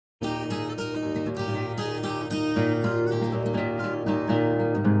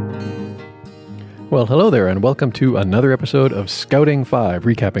Well, hello there, and welcome to another episode of Scouting 5,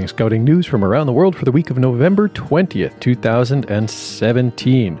 recapping scouting news from around the world for the week of November 20th,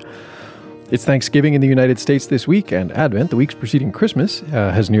 2017. It's Thanksgiving in the United States this week, and Advent, the weeks preceding Christmas,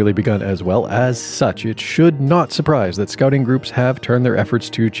 has nearly begun as well. As such, it should not surprise that scouting groups have turned their efforts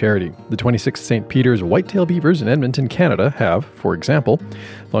to charity. The 26th St. Peter's Whitetail Beavers in Edmonton, Canada have, for example,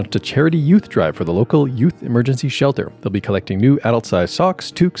 launched a charity youth drive for the local youth emergency shelter. They'll be collecting new adult-sized socks,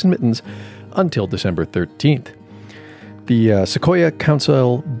 toques, and mittens until December 13th. The Sequoia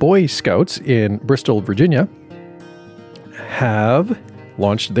Council Boy Scouts in Bristol, Virginia have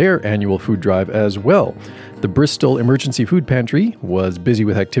launched their annual food drive as well. The Bristol Emergency Food Pantry was busy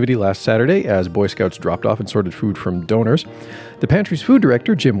with activity last Saturday as Boy Scouts dropped off and sorted food from donors. The pantry's food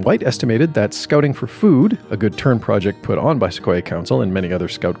director, Jim White, estimated that Scouting for Food, a Good Turn project put on by Sequoia Council and many other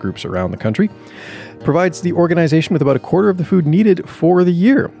scout groups around the country, provides the organization with about a quarter of the food needed for the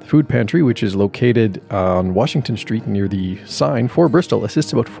year. The food pantry, which is located on Washington Street near the sign for Bristol,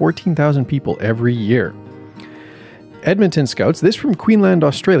 assists about 14,000 people every year. Edmonton Scouts, this from Queensland,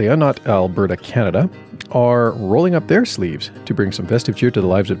 Australia, not Alberta, Canada, are rolling up their sleeves to bring some festive cheer to the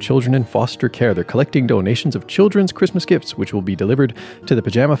lives of children in foster care. They're collecting donations of children's Christmas gifts, which will be delivered to the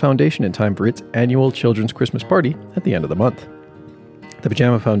Pajama Foundation in time for its annual Children's Christmas Party at the end of the month. The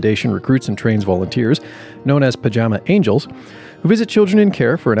Pajama Foundation recruits and trains volunteers, known as Pajama Angels, who visit children in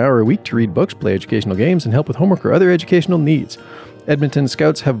care for an hour a week to read books, play educational games, and help with homework or other educational needs. Edmonton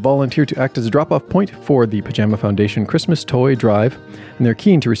Scouts have volunteered to act as a drop-off point for the Pajama Foundation Christmas Toy Drive, and they're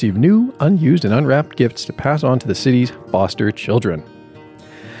keen to receive new, unused, and unwrapped gifts to pass on to the city's foster children.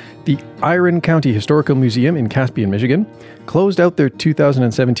 The Iron County Historical Museum in Caspian, Michigan, closed out their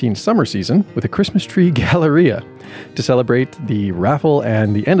 2017 summer season with a Christmas tree galleria. To celebrate the raffle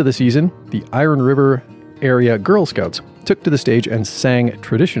and the end of the season, the Iron River area Girl Scouts took to the stage and sang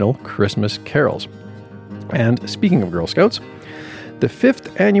traditional Christmas carols. And speaking of Girl Scouts, the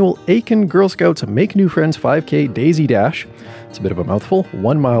 5th annual Aiken Girl Scouts Make New Friends 5K Daisy Dash, it's a bit of a mouthful,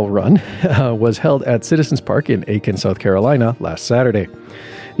 1 mile run, was held at Citizens Park in Aiken, South Carolina last Saturday.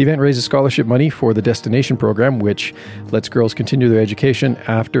 The event raises scholarship money for the Destination program, which lets girls continue their education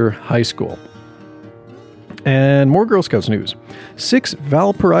after high school. And more Girl Scouts news. 6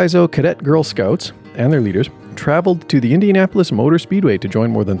 Valparaiso Cadet Girl Scouts and their leaders traveled to the Indianapolis Motor Speedway to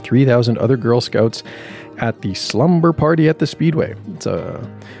join more than 3,000 other Girl Scouts at the Slumber Party at the Speedway. It's a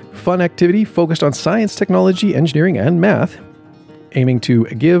fun activity focused on science, technology, engineering, and math, aiming to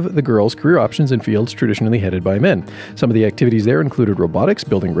give the girls career options in fields traditionally headed by men. Some of the activities there included robotics,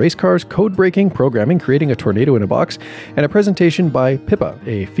 building race cars, code breaking, programming, creating a tornado in a box, and a presentation by Pippa,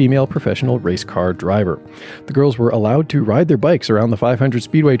 a female professional race car driver. The girls were allowed to ride their bikes around the 500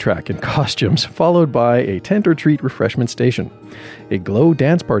 Speedway track in costumes, followed by a tent or treat refreshment station. A glow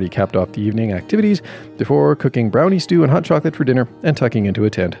dance party capped off the evening activities before cooking brownie stew and hot chocolate for dinner and tucking into a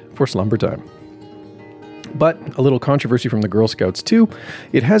tent for slumber time. But a little controversy from the Girl Scouts too.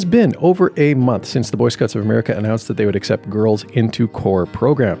 It has been over a month since the Boy Scouts of America announced that they would accept girls into core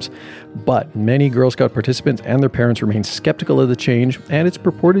programs. But many Girl Scout participants and their parents remain skeptical of the change and its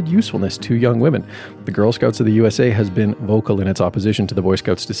purported usefulness to young women. The Girl Scouts of the USA has been vocal in its opposition to the Boy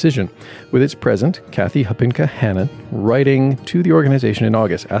Scouts' decision, with its president, Kathy Hupinka Hannan, writing to the organization in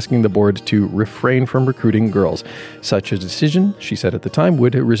August, asking the board to refrain from recruiting girls. Such a decision, she said at the time,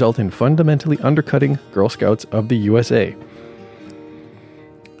 would result in fundamentally undercutting Girl Scouts of the USA.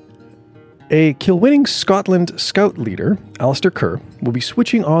 A Kilwinning, Scotland Scout leader, Alistair Kerr, will be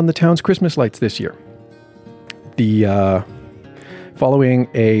switching on the town's Christmas lights this year. Following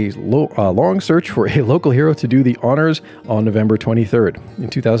a long search for a local hero to do the honors on November 23rd. In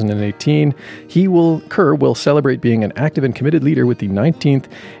 2018, Kerr will celebrate being an active and committed leader with the 19th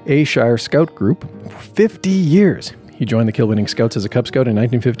Ayrshire Scout Group for 50 years. He joined the Kilwinning Scouts as a Cub Scout in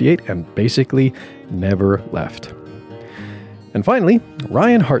 1958 and basically never left. And finally,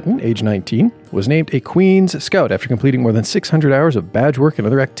 Ryan Harton, age 19, was named a Queen's Scout after completing more than 600 hours of badge work and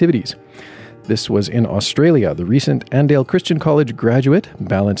other activities. This was in Australia. The recent Andale Christian College graduate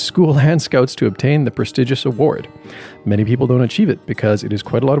balanced school and Scouts to obtain the prestigious award. Many people don't achieve it because it is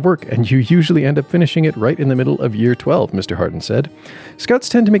quite a lot of work, and you usually end up finishing it right in the middle of year 12, Mr. Harton said. Scouts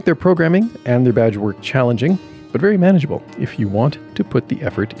tend to make their programming and their badge work challenging, but very manageable if you want to put the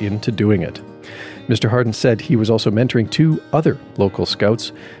effort into doing it. Mr. Harden said he was also mentoring 2 other local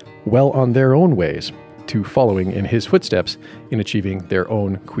Scouts well on their own ways to following in his footsteps in achieving their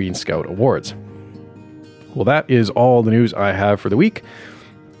own Queen Scout awards. Well, that is all the news I have for the week.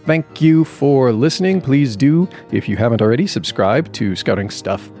 Thank you for listening. Please do, if you haven't already, subscribe to Scouting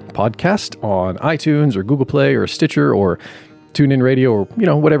Stuff podcast on iTunes or Google Play or Stitcher or TuneIn Radio or,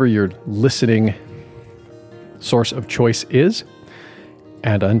 whatever your listening source of choice is.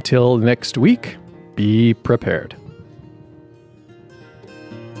 And until next week, be prepared.